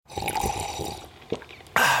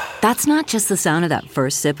That's not just the sound of that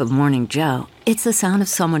first sip of Morning Joe. It's the sound of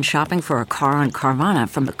someone shopping for a car on Carvana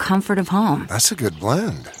from the comfort of home. That's a good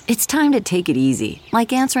blend. It's time to take it easy,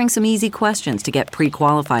 like answering some easy questions to get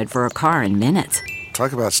pre-qualified for a car in minutes.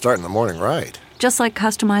 Talk about starting the morning right. Just like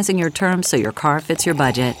customizing your terms so your car fits your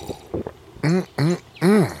budget.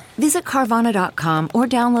 Visit Carvana.com or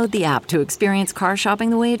download the app to experience car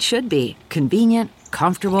shopping the way it should be. Convenient,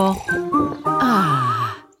 comfortable.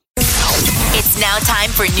 It's now time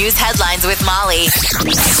for news headlines with Molly.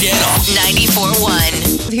 Channel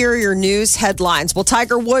 94.1. Here are your news headlines. Well,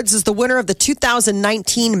 Tiger Woods is the winner of the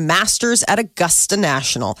 2019 Masters at Augusta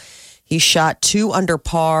National. He shot 2 under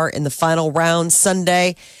par in the final round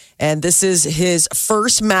Sunday, and this is his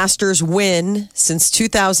first Masters win since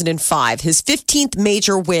 2005. His 15th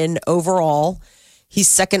major win overall. He's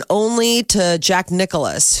second only to Jack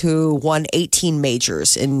Nicklaus, who won 18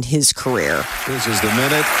 majors in his career. This is the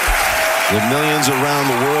minute that millions around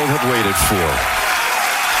the world have waited for.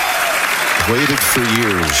 Waited for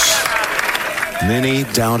years. Many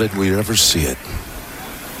doubted we'd ever see it.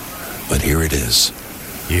 But here it is.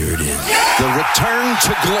 Here it is. The return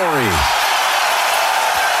to glory.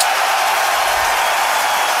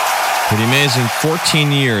 Pretty amazing.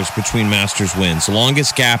 14 years between Masters wins. The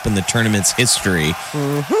longest gap in the tournament's history.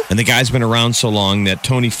 And the guy's been around so long that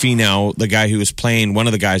Tony Finau, the guy who was playing, one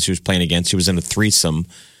of the guys who was playing against, he was in a threesome,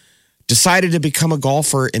 decided to become a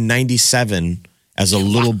golfer in 97 as a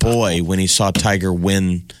little boy when he saw Tiger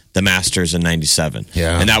win the Masters in 97.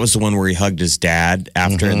 Yeah. And that was the one where he hugged his dad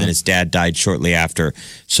after, and then his dad died shortly after.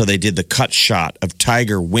 So they did the cut shot of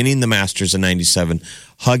Tiger winning the Masters in 97,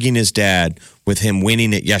 hugging his dad, with him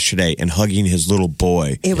winning it yesterday and hugging his little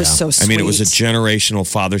boy. It was so sweet. I mean, it was a generational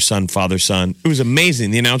father-son, father-son. It was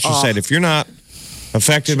amazing. The announcer said, if you're not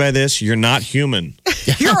affected by this, you're not human.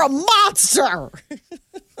 You're a monster.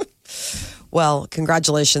 Well,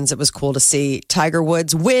 congratulations. It was cool to see Tiger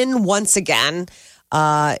Woods win once again.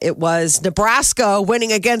 It was Nebraska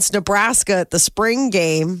winning against Nebraska at the spring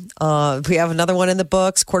game. We have another one in the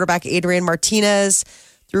books. Quarterback Adrian Martinez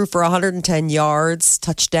threw for 110 yards,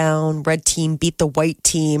 touchdown. Red team beat the white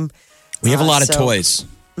team. We have a lot of toys.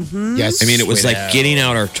 Yes. I mean, it was like getting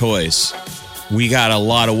out our toys. We got a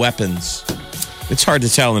lot of weapons. It's hard to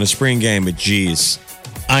tell in a spring game, but geez.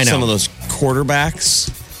 I know. Some of those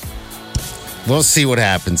quarterbacks. We'll see what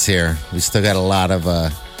happens here. We still got a lot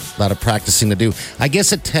of practicing to do. I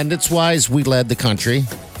guess attendance-wise, we led the country.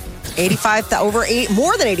 85,000,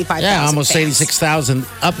 more than 85,000. Yeah, almost fans. 86,000.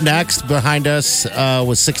 Up next, behind us,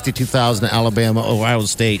 was 62,000. Alabama, Ohio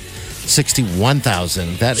State,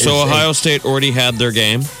 61,000. So Ohio State already had their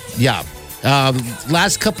game? Yeah.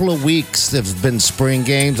 Last couple of weeks, there's been spring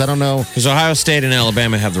games. I don't know. Because Ohio State and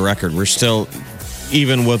Alabama have the record. We're still,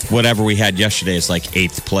 even with whatever we had yesterday, it's like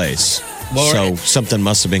 8th place. So something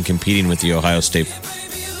must have been competing with the Ohio State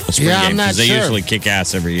spring game. I'm not because they sure. usually kick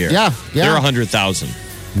ass every year. Yeah. They're 100,000.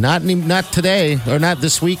 Not today, or not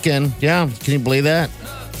this weekend. Yeah, can you believe that?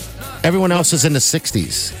 Everyone else is in the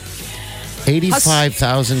 60s.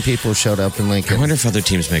 85,000 people showed up in Lincoln. I wonder if other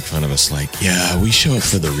teams make fun of us like, yeah, we show up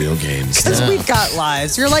for the real games. Because we've got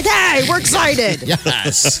lives. You're like, hey, we're excited.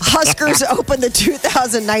 Yes. Huskers open the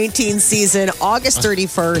 2019 season August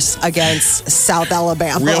 31st against South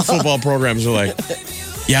Alabama. Real football programs are like,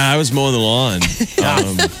 yeah, I was mowing the lawn.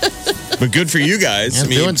 But good for you guys. I'm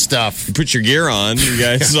doing stuff. You put your gear on. You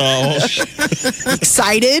guys all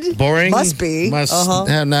Excited? Boring? Must be. Must not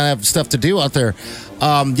have stuff to do out there.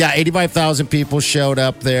 85,000 people showed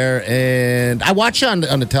up there, and I watched on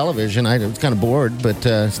the television. I was kind of bored, but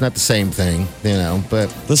it's not the same thing, you know.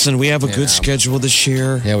 But listen, we have a good schedule this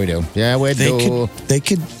year. Yeah, we do. Yeah, we do. They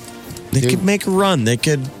could make a run.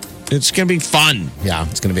 It's going to be fun. Yeah,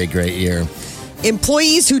 it's going to be a great year.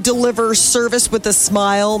 Employees who deliver service with a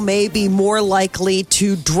smile may be more likely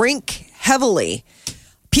to drink heavily.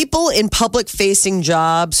 People in public-facing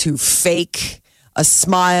jobs who fake a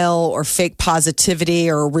smile or fake positivity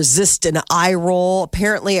or resist an eye roll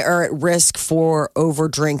apparently are at risk for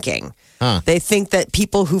over-drinking. They think that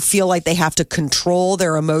people who feel like they have to control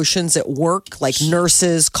their emotions at work, like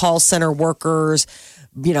nurses, call center workers,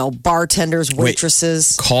 bartenders,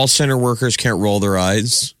 waitresses. Wait, call center workers can't roll their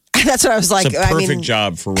eyes? That's what I was like. It's a perfect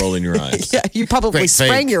job for rolling your eyes. Yeah, you probably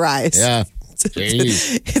sprang your eyes. Yeah.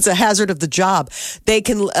 It's a hazard of the job. They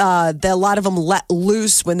can, a lot of them let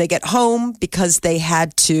loose when they get home because they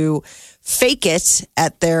had to fake it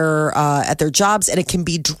at their jobs, and it can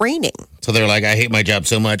be draining. So they're like, I hate my job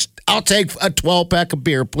so much. I'll take a 12-pack of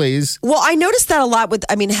beer, please. Well, I noticed that a lot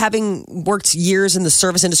having worked years in the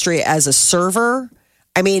service industry as a server.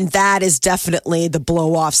 I mean, that is definitely the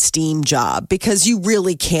blow off steam job because you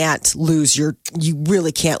really can't lose your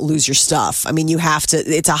stuff. I mean, you have to,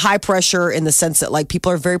 it's a high pressure in the sense that like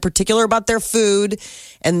people are very particular about their food.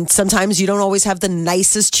 And sometimes you don't always have the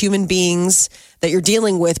nicest human beings that you're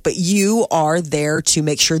dealing with, but you are there to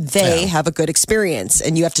make sure they have a good experience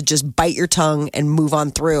and you have to just bite your tongue and move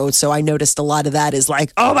on through. So I noticed a lot of that is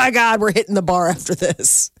like, oh my God, we're hitting the bar after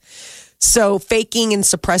this. So faking and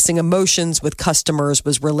suppressing emotions with customers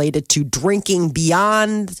was related to drinking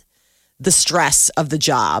beyond the stress of the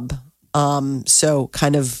job. So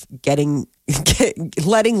kind of letting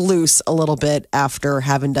loose a little bit after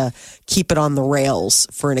having to keep it on the rails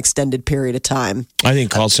for an extended period of time. I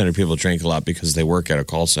think call center people drink a lot because they work at a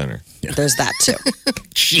call center. There's that too.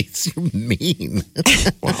 Jeez, you're mean.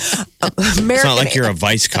 Wow. It's not like you're a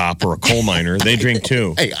vice cop or a coal miner. They drink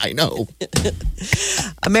too. Hey, I know.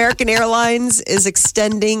 American Airlines is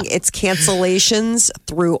extending its cancellations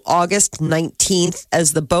through August 19th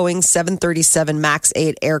as the Boeing 737 MAX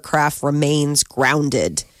 8 aircraft remains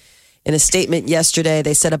grounded. In a statement yesterday,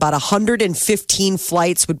 they said about 115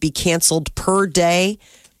 flights would be canceled per day,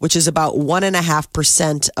 which is about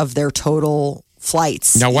 1.5% of their total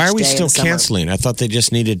flights. Now, why are we still canceling? I thought they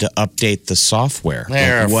just needed to update the software.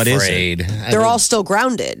 They're what afraid. Is it? They're all still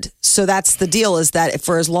grounded. So that's the deal is that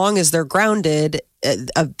for as long as they're grounded,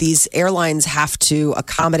 these airlines have to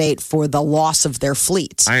accommodate for the loss of their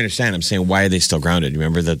fleet. I understand. I'm saying, why are they still grounded?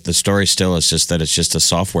 Remember that the story still is just that it's just a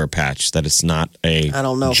software patch, that it's not a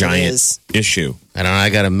giant issue. I don't know. I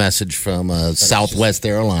got a message from Southwest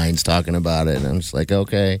Airlines talking about it. And I'm just like,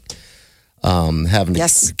 okay. Having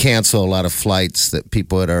to cancel a lot of flights that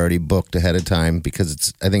people had already booked ahead of time because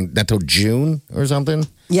it's, I think, not till June or something.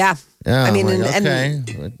 Yeah. Yeah, I mean, I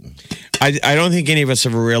don't think any of us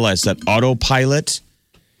ever realized that autopilot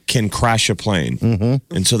can crash a plane.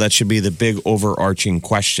 Mm-hmm. And so that should be the big overarching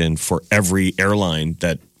question for every airline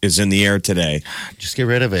that is in the air today. Just get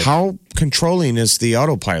rid of it. How controlling is the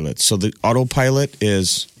autopilot? So the autopilot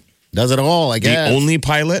does it all, I guess. The only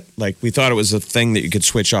pilot? Like, we thought it was a thing that you could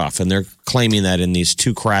switch off. And they're claiming that in these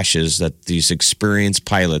two crashes that these experienced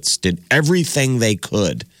pilots did everything they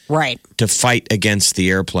could to fight against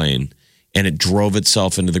the airplane. And it drove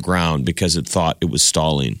itself into the ground because it thought it was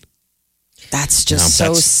stalling. That's just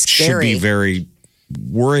so scary. Should be very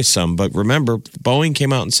worrisome. But remember, Boeing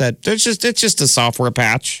came out and said, it's just a software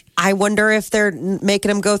patch. I wonder if they're making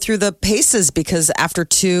them go through the paces because after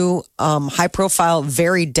two high-profile,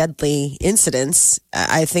 very deadly incidents,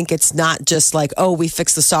 I think it's not just like, oh, we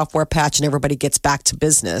fixed the software patch and everybody gets back to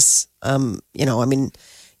business. I mean,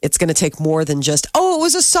 it's going to take more than just, oh, it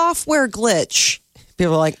was a software glitch.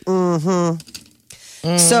 People are like, mm-hmm.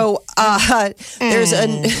 So there's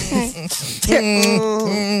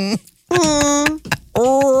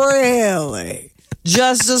really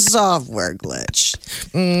just a software glitch.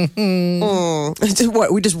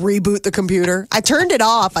 What, we just reboot the computer? I turned it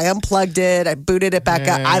off. I unplugged it. I booted it back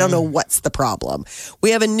up. I don't know what's the problem. We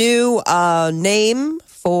have a new name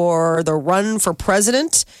for the run for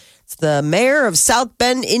president. It's the mayor of South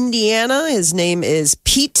Bend, Indiana. His name is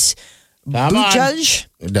Pete Buttigieg.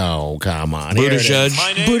 No, come on. Buttigieg.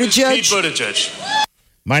 My name is Pete Buttigieg.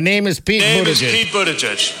 My name is Pete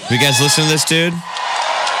Buttigieg. You guys listen to this dude?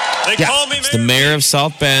 They call me He's the mayor of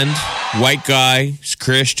South Bend. White guy. He's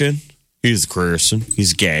Christian. He's Christian.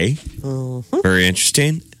 He's gay. Very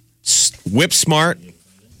interesting. Whip smart.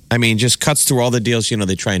 I mean, just cuts through all the deals. You know,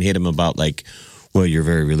 they try and hit him about like, well, you're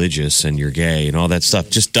very religious and you're gay and all that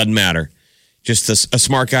stuff. Just doesn't matter. Just a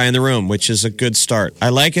smart guy in the room, which is a good start. I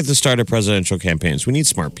like at the start of presidential campaigns. We need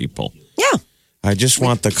smart people. Yeah. I just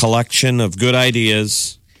want the collection of good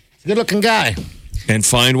ideas. Good looking guy. And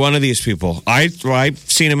find one of these people. I've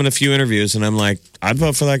seen him in a few interviews, and I'm like, I'd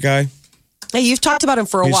vote for that guy. Hey, you've talked about him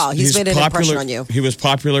for a while. He's made an impression on you. He was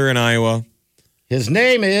popular in Iowa. His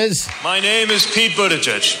name is? My name is Pete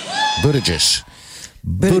Buttigieg.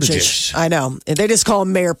 Buttigieg. I know. They just call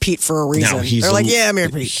him Mayor Pete for a reason. They're like, yeah, Mayor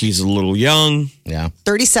Pete. He's a little young. Yeah.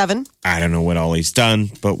 37. I don't know what all he's done,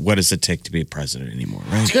 but what does it take to be president anymore,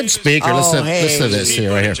 right? He's a good speaker. Listen to this Pete here,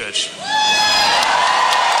 right here.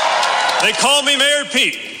 They call me Mayor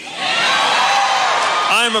Pete.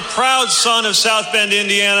 I am a proud son of South Bend,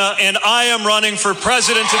 Indiana, and I am running for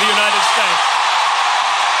president of the United States.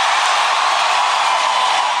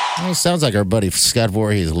 He sounds like our buddy Scott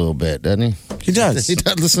Voorhees a little bit, doesn't he? He does. He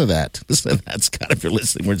does. Listen to that. Listen to that, Scott. If you're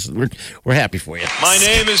listening, we're happy for you. My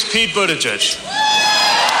name is Pete Buttigieg.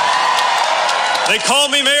 They call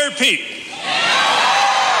me Mayor Pete.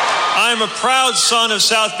 I am a proud son of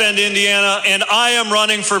South Bend, Indiana, and I am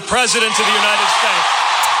running for president of the United States.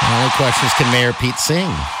 The only question is, can Mayor Pete sing?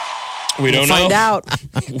 We don't find know. out.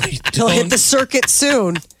 He'll hit the circuit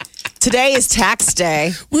soon. Today is tax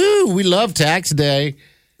day. Woo, we love tax day.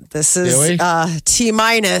 This is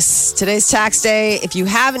T-minus. Today's tax day. If you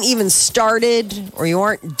haven't even started or you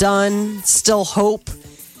aren't done, still hope.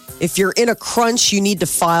 If you're in a crunch, you need to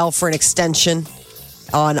file for an extension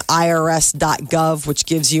on irs.gov, which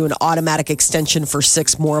gives you an automatic extension for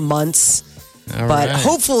 6 more months. But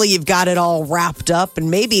hopefully you've got it all wrapped up, and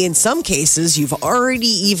maybe in some cases you've already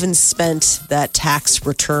even spent that tax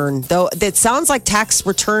return. Though it sounds like tax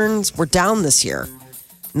returns were down this year.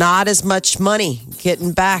 Not as much money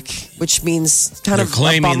getting back, which means kind of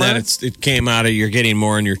claiming that it came out of you're getting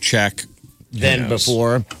more in your check Than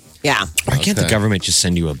before. Yeah. Why can't the government just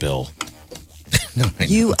send you a bill?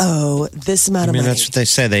 You owe this amount of money. That's what they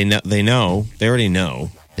say. They know. They already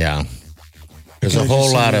know. Yeah. There's a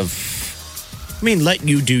whole lot of... let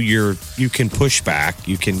you do you can push back.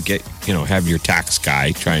 You can get, have your tax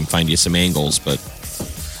guy try and find you some angles, but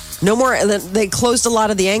no more. They closed a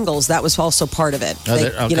lot of the angles. That was also part of it. So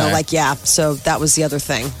that was the other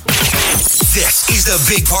thing. This is the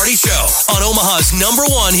Big Party Show on Omaha's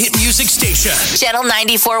 #1 hit music station. Channel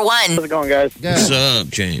 94.1. How's it going, guys? What's up,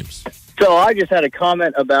 James? So I just had a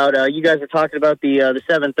comment about you guys were talking about the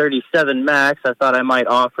 737 MAX. I thought I might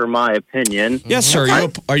offer my opinion. Yes, sir.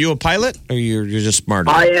 Are you a pilot, or you're just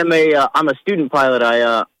smarter? I'm a student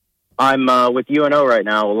pilot. I'm with UNO right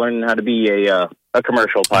now, learning how to be a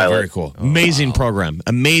commercial pilot. Very cool. Amazing program.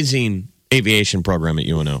 Amazing aviation program at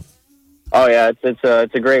UNO. Oh yeah,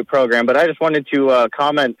 it's a great program. But I just wanted to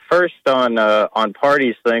comment first on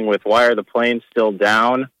Party's thing with why are the planes still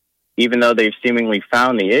down, even though they've seemingly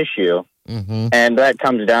found the issue. Mm-hmm. And that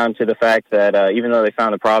comes down to the fact that even though they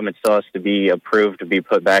found the problem, it still has to be approved to be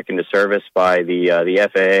put back into service by the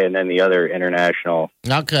FAA and then the other international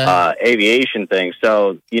aviation things.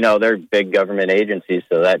 So, they're big government agencies,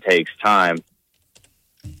 so that takes time.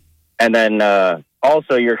 And then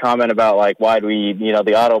also your comment about, why do we,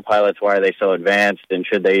 the autopilots, why are they so advanced and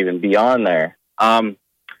should they even be on there? And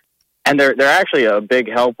they're actually a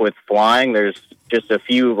big help with flying. There's just a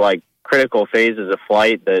few, critical phases of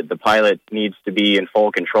flight that the pilot needs to be in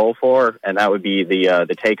full control for, and that would be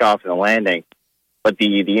the takeoff and the landing. But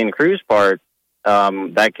the in-cruise part,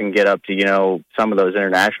 that can get up to, some of those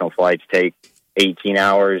international flights take 18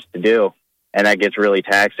 hours to do, and that gets really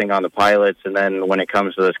taxing on the pilots. And then when it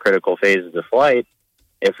comes to those critical phases of flight,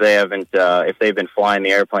 if they've been flying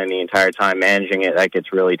the airplane the entire time, managing it, that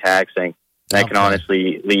gets really taxing. That can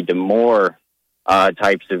honestly lead to more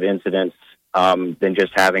types of incidents than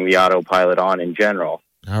just having the autopilot on in general.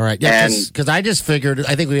 All right. Yeah, because I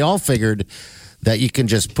think we all figured that you can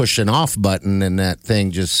just push an off button and that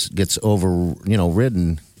thing just gets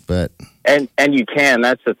ridden. But and you can.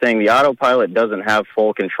 That's the thing. The autopilot doesn't have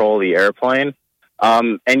full control of the airplane.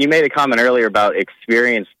 And you made a comment earlier about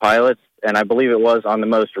experienced pilots, and I believe it was on the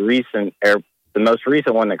most recent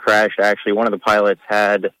one that crashed. Actually, one of the pilots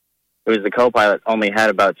it was the co-pilot, only had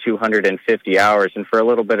about 250 hours. And for a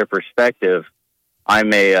little bit of perspective,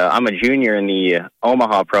 I'm a junior in the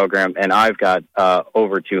Omaha program, and I've got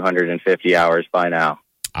over 250 hours by now.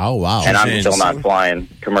 Oh, wow. And I'm still not flying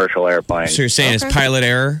commercial airplanes. So you're saying it's pilot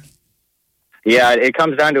error? Yeah, it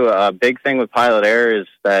comes down to a big thing with pilot error is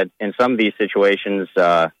that in some of these situations,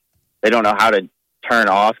 they don't know how to turn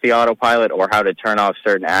off the autopilot or how to turn off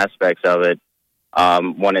certain aspects of it.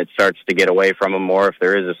 When it starts to get away from them, or if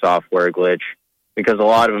there is a software glitch, because a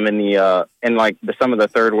lot of them some of the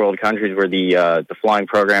third world countries where the flying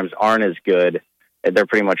programs aren't as good, they're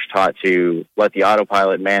pretty much taught to let the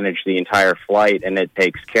autopilot manage the entire flight, and it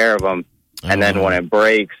takes care of them. And then when it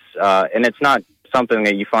breaks, and it's not something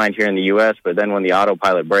that you find here in the U.S., but then when the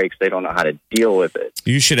autopilot breaks, they don't know how to deal with it.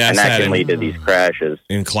 You should ask and that can lead to these crashes.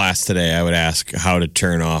 In class today, I would ask how to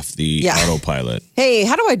turn off the autopilot. Hey,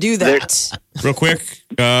 how do I do that? Real quick,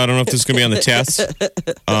 I don't know if this is going to be on the test.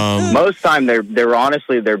 Most time, they're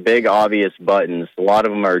honestly big, obvious buttons. A lot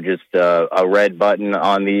of them are just a red button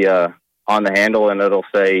on the handle, and it'll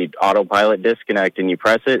say autopilot disconnect, and you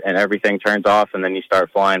press it, and everything turns off, and then you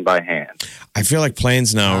start flying by hand. I feel like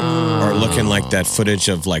planes now are looking like that footage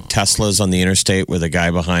of Teslas on the interstate where the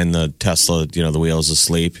guy behind the Tesla, the wheel is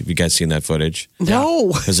asleep. Have you guys seen that footage? No.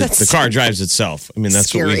 Because the car drives itself. I mean, that's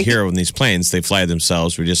scary. what we hear when these planes, they fly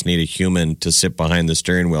themselves. We just need a human to sit behind the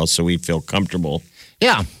steering wheel so we feel comfortable.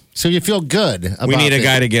 Yeah. So you feel good about We need a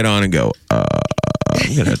guy to get on and go,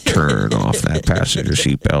 I'm going to turn off that passenger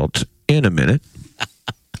seatbelt in a minute.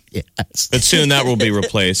 Yes. But soon that will be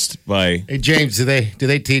replaced by... Hey, James, do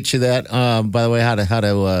they teach you that, by the way, how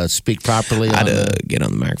to speak properly? How to get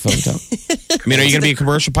on the microphone and talk? I mean, are you going to be a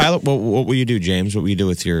commercial pilot? What will you do, James? What will you do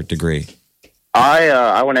with your degree?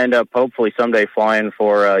 I want to end up hopefully someday flying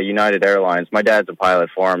for United Airlines. My dad's a pilot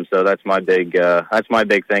for him, so that's my big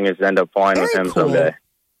thing is to end up flying with him someday.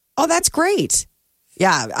 Oh, that's great.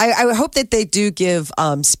 Yeah, I hope that they do give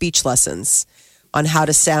speech lessons on how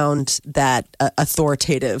to sound that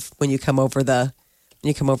authoritative when you come over the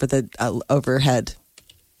overhead.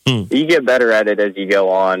 You get better at it as you go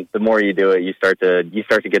on. The more you do it, you start to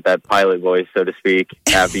get that pilot voice, so to speak,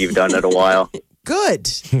 after you've done it a while. Good.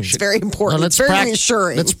 It's very important. It's very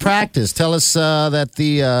reassuring. Let's practice. Tell us that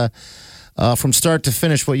the from start to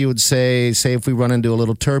finish, what you would say if we run into a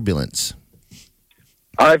little turbulence.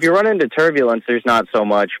 If you run into turbulence, there's not so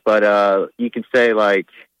much, but you could say, like,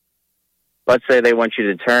 let's say they want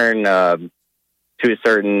you to turn to a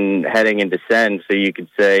certain heading and descend, so you could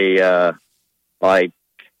say, like,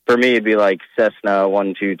 for me, it'd be like Cessna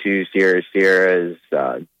 122 Sierra is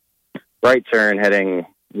right turn heading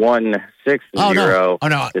 160. Oh, no.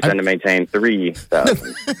 Descend to maintain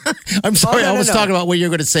 3,000. I'm sorry, I was talking about what you're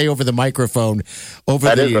going to say over the microphone, over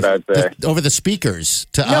that is what I'd say. over the speakers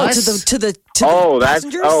to us. To the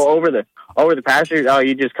passengers? Over the passengers. Oh,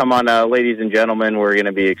 you just come on, ladies and gentlemen. We're going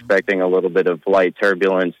to be expecting a little bit of light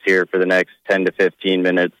turbulence here for the next 10 to 15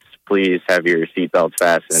 minutes. Please have your seatbelts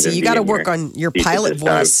fastened. So you got to work on your pilot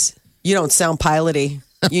voice. You don't sound piloty.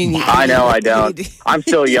 I know I don't. I'm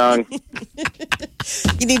still young.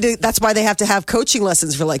 You need to. That's why they have to have coaching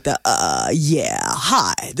lessons for like the.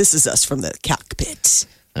 Hi, this is us from the cockpit.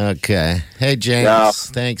 Okay. Hey,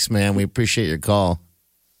 James. Thanks, man. We appreciate your call.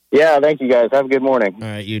 Yeah, thank you guys. Have a good morning. All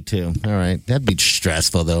right, you too. All right, that'd be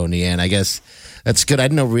stressful though. In the end, I guess that's good. I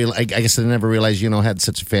guess I never realized had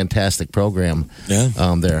such a fantastic program. Yeah.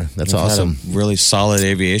 There. That's awesome. Had a really solid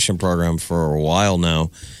aviation program for a while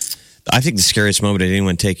now. I think the scariest moment of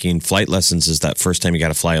anyone taking flight lessons is that first time you got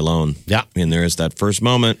to fly alone. Yeah. I mean, there is that first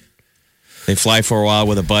moment. They fly for a while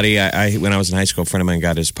with a buddy. When I was in high school, a friend of mine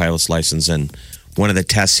got his pilot's license, and one of the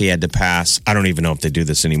tests he had to pass, I don't even know if they do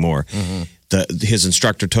this anymore. Mm-hmm. His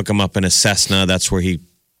instructor took him up in a Cessna. That's where he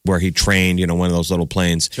trained, one of those little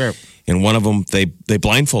planes. Sure. And one of them, they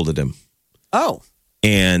blindfolded him. Oh.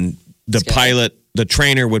 And the pilot, the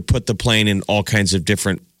trainer would put the plane in all kinds of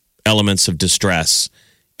different elements of distress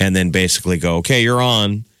and then basically go, okay, you're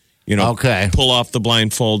on, pull off the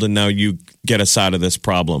blindfold and now you get us out of this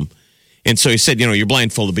problem. And so he said, you're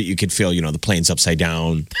blindfolded, but you could feel, the plane's upside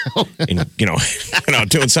down and,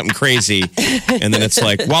 doing something crazy. And then it's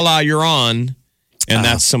like, voila, you're on. And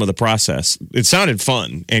that's some of the process. It sounded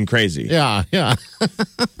fun and crazy. Yeah, yeah.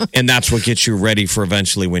 And that's what gets you ready for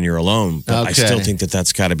eventually when you're alone. But I still think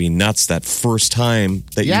that's got to be nuts, that first time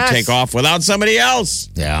that you take off without somebody else.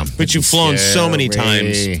 Yeah. But you've flown so many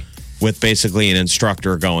times with basically an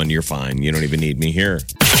instructor going, you're fine. You don't even need me here.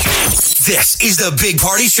 This is the Big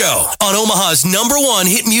Party Show on Omaha's #1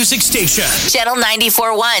 hit music station. Channel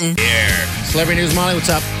 94.1. Yeah. Celebrity News, Molly, what's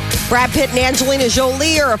up? Brad Pitt and Angelina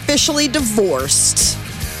Jolie are officially divorced.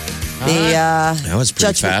 That was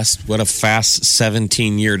pretty fast. What a fast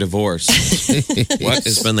 17-year divorce. What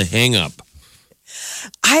has been the hang-up?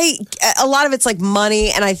 A lot of it's like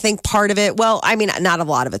money, and I think part of it, not a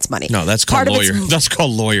lot of it's money. No, that's called lawyers. That's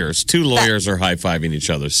called lawyers. Two lawyers are high-fiving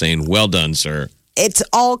each other saying, well done, sir. It's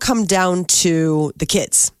all come down to the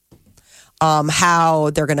kids. How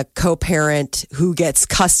they're going to co-parent, who gets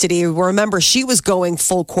custody. Remember, she was going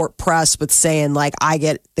full court press with saying, like, I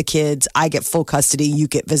get the kids, I get full custody, you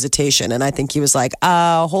get visitation. And I think he was like,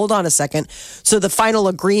 hold on a second. So the final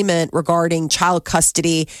agreement regarding child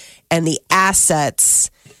custody and the assets,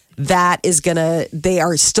 they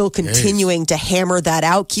are still continuing to hammer that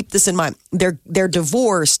out. Keep this in mind. They're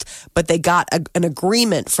divorced, but they got an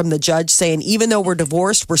agreement from the judge saying, even though we're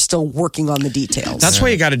divorced, we're still working on the details. That's why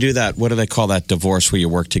you got to do that. What do they call that divorce where you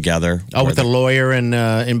work together? Oh, with the lawyer and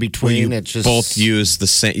in between. It's just both use the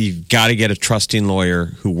same. You got to get a trusting lawyer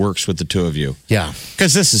who works with the two of you. Yeah.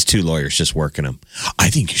 Because this is two lawyers just working them. I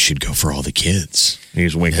think you should go for all the kids.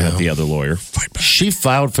 He's winking at the other lawyer. Fight back. She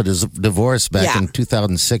filed for divorce back in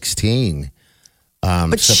 2016.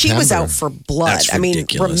 But September. she was out for blood. That's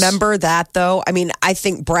ridiculous. Remember that, though? I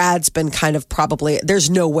think Brad's been kind of there's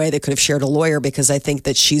no way they could have shared a lawyer because I think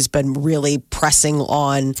that she's been really pressing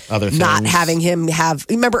on not having him have.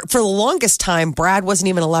 Remember, for the longest time, Brad wasn't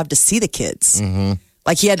even allowed to see the kids. Mm-hmm.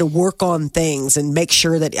 Like he had to work on things and make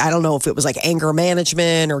sure that, I don't know if it was like anger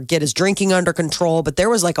management or get his drinking under control, but there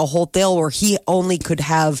was like a whole deal where he only could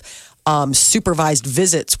have supervised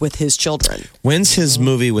visits with his children. When's his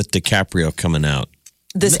movie with DiCaprio coming out?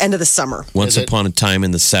 This end of the summer. Once Upon a Time in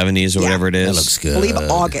the 70s or whatever it is. That looks good. I believe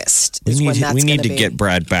August is when that's We need to be. get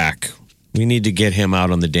Brad back. We need to get him out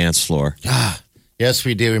on the dance floor. Yes,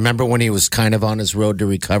 we do. Remember when he was kind of on his road to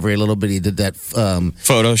recovery a little bit? He did that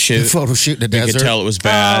photo shoot. Photo shoot in the desert. You could tell it was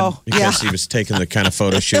bad because yeah. he was taking the kind of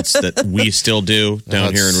photo shoots that we still do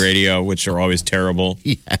down here in radio, which are always terrible.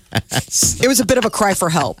 Yes. It was a bit of a cry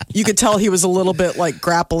for help. You could tell he was a little bit like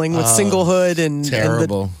grappling with singlehood and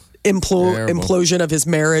terrible. And the implosion of his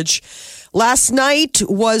marriage. Last night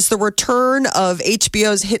was the return of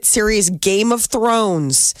HBO's hit series Game of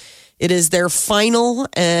Thrones. It is their final,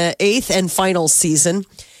 8th and final season.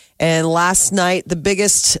 And last night, the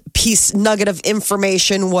biggest nugget of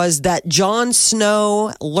information was that Jon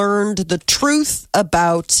Snow learned the truth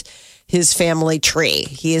about his family tree.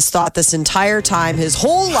 He has thought this entire time, his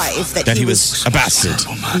whole life, that he was a bastard.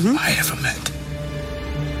 I ever met.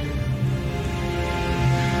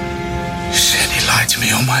 You said he lied to me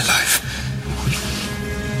all my life.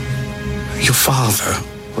 Your father,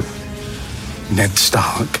 Ned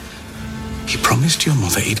Stark, he promised your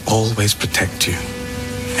mother he'd always protect you.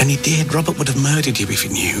 And he did. Robert would have murdered you if he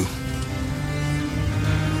knew.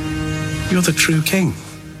 You're the true king.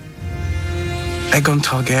 Aegon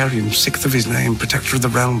Targaryen, 6th of his name, protector of the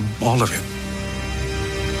realm, all of it.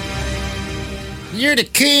 You're the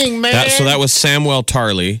king, man. So that was Samwell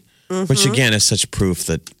Tarly, which again is such proof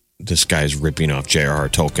that this guy's ripping off J.R.R.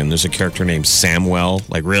 Tolkien. There's a character named Samwell,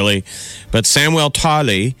 like really? But Samwell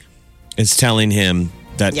Tarly is telling him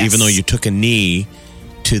that even though you took a knee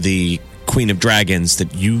to the Queen of Dragons,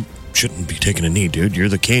 that you shouldn't be taking a knee, dude. You're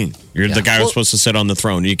the king. You're the guy who's supposed to sit on the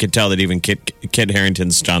throne. You could tell that even Kit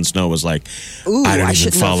Harington's Jon Snow was like, I don't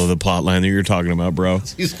even follow the plot line that you're talking about, bro.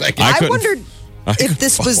 He's like, I wondered if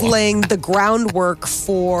this was laying the groundwork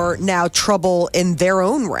for now trouble in their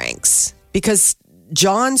own ranks. Because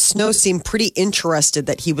Jon Snow seemed pretty interested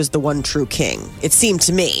that he was the one true king. It seemed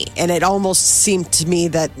to me. And it almost seemed to me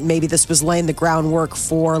that maybe this was laying the groundwork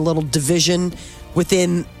for a little division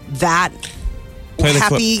within that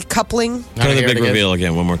happy coupling. Play the big reveal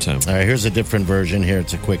again one more time. All right, here's a different version. Here,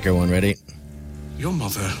 it's a quicker one. Ready? Your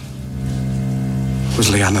mother was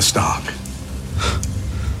Lyanna Stark.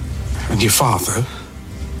 And your father,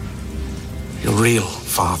 your real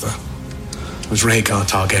father, was Rhaegar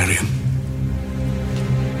Targaryen.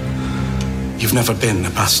 You've never been a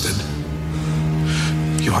bastard.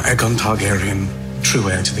 You are Aegon Targaryen, true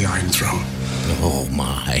heir to the Iron Throne. Oh,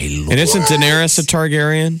 my Lord. And isn't Daenerys a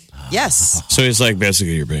Targaryen? Yes. So he's like,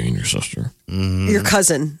 basically, you're banging your sister. Your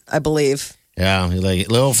cousin, I believe. Yeah, he's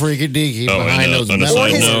like, little freaky deaky. On a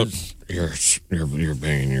side note, you're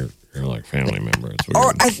banging your like family member.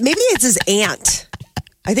 Or maybe it's his aunt.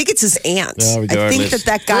 I think it's his aunt. There we go, I think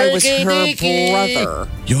that guy was her brother.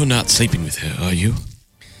 You're not sleeping with her, are you?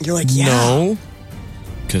 You're like, yeah. No.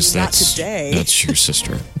 Because Not today. that's your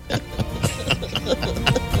sister.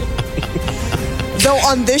 Though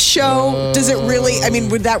on this show, does it really, I mean,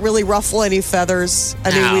 would that really ruffle any feathers? I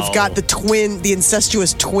mean, we've got the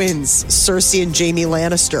incestuous twins, Cersei and Jaime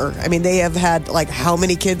Lannister. I mean, they have had, like, how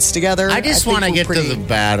many kids together? I just want to get to the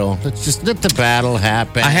battle. Let's just let the battle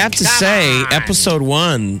happen. I have to say, episode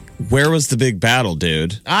 1, where was the big battle,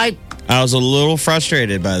 dude? I was a little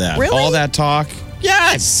frustrated by that. Really? All that talk.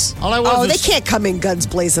 Yes. All I was they can't come in guns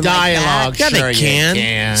blazing dialogue. like that. Yeah, they can.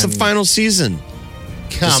 It's the final season.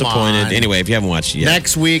 Come Disappointed. on. Anyway, if you haven't watched it yet.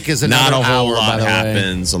 Next week is another not a whole hour, lot by the way.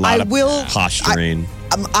 happens. A lot of posturing.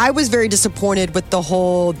 I was very disappointed with the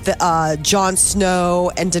whole Jon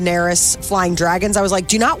Snow and Daenerys flying dragons. I was like,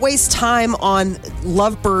 do not waste time on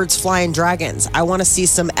lovebirds flying dragons. I want to see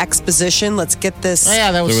some exposition. Let's get this. Oh,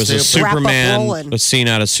 yeah, that was there was a Superman, a scene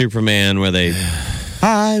out of Superman where they,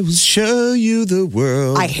 I will show you the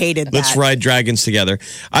world. I hated that. Let's ride dragons together.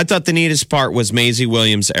 I thought the neatest part was Maisie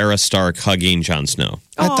Williams, Arya Stark hugging Jon Snow.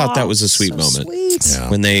 I thought that was a sweet moment. Sweet. Yeah.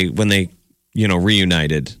 When they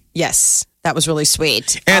reunited. Yes. That was really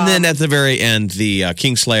sweet. And then at the very end, the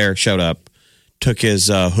Kingslayer showed up, took his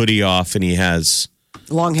hoodie off, and he has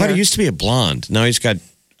long hair. But he used to be a blonde. Now he's got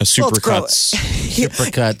a supercuts.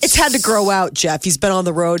 Supercuts. It's had to grow out, Jeff. He's been on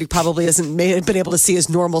the road. He probably hasn't been able to see his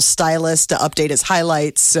normal stylist to update his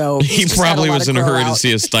highlights. So he probably was in a hurry to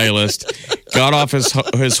see a stylist. Got off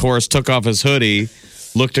his horse, took off his hoodie,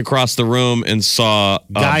 looked across the room and saw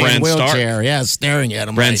guy Bran in wheelchair, Stark. staring at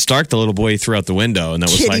him. Bran Stark, the little boy he threw out the window, and that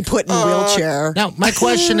was Kid like he put in a wheelchair. Now, my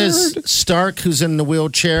question is, Stark, who's in the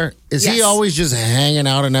wheelchair, is he always just hanging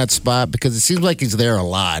out in that spot? Because it seems like he's there a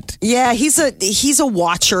lot. Yeah, he's a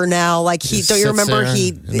watcher now. Like don't you remember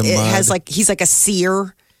he's like a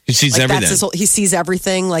seer. He sees like everything. He sees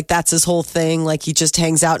everything. Like that's his whole thing. Like he just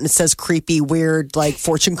hangs out and it says creepy, weird, like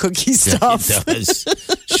fortune cookie stuff. Yeah, he does.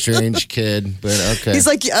 Strange kid, but okay. He's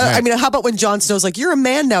like, I mean, how about when Jon Snow's like, "You're a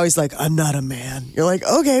man now"? He's like, "I'm not a man." You're like,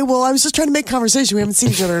 okay, well, I was just trying to make conversation. We haven't seen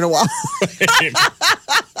each other in a while.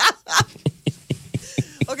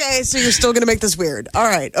 Okay, so you're still going to make this weird. All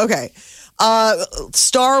right, okay.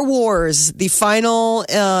 Star Wars, the final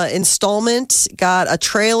installment, got a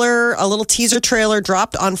trailer, a little teaser trailer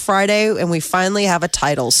dropped on Friday, and we finally have a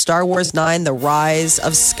title, Star Wars 9, The Rise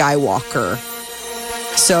of Skywalker.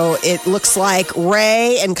 So it looks like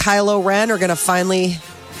Rey and Kylo Ren are going to finally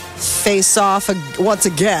face off once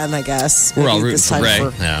again, I guess. We're all rooting for Rey.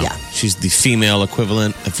 Yeah. She's the female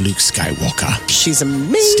equivalent of Luke Skywalker. She's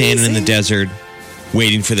amazing. Standing in the desert,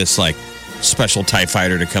 waiting for this like special TIE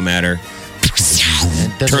fighter to come at her.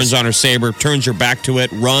 Turns on her saber, turns her back to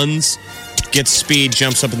it, runs, gets speed,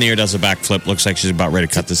 jumps up in the air, does a backflip. Looks like she's about ready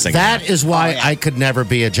to cut this thing That is why I could never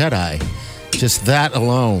be a Jedi. Just that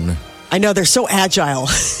alone. I know, they're so agile.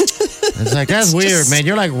 It's like, that's weird, man.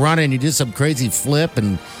 You're like running, you do some crazy flip,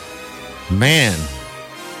 and man.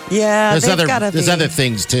 Yeah, there's other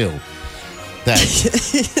things too. That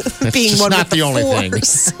being just one not with the only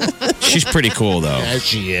Force. thing. She's pretty cool, though. Yeah,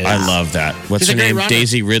 she is. I love that. What's her name? runner.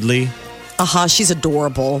 Daisy Ridley? She's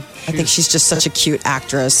adorable. I think she's just such a cute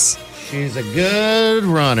actress. She's a good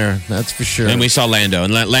runner, that's for sure. And we saw Lando.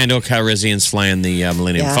 And Lando Calrissian's flying the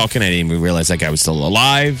Millennium Falcon. I didn't even realize that guy was still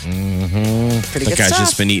alive. Mm-hmm. Pretty that good guy's stuff.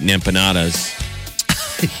 just been eating empanadas.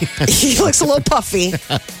 He looks a little puffy.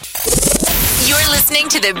 You're listening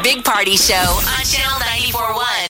to the Big Party Show on Channel 94.1.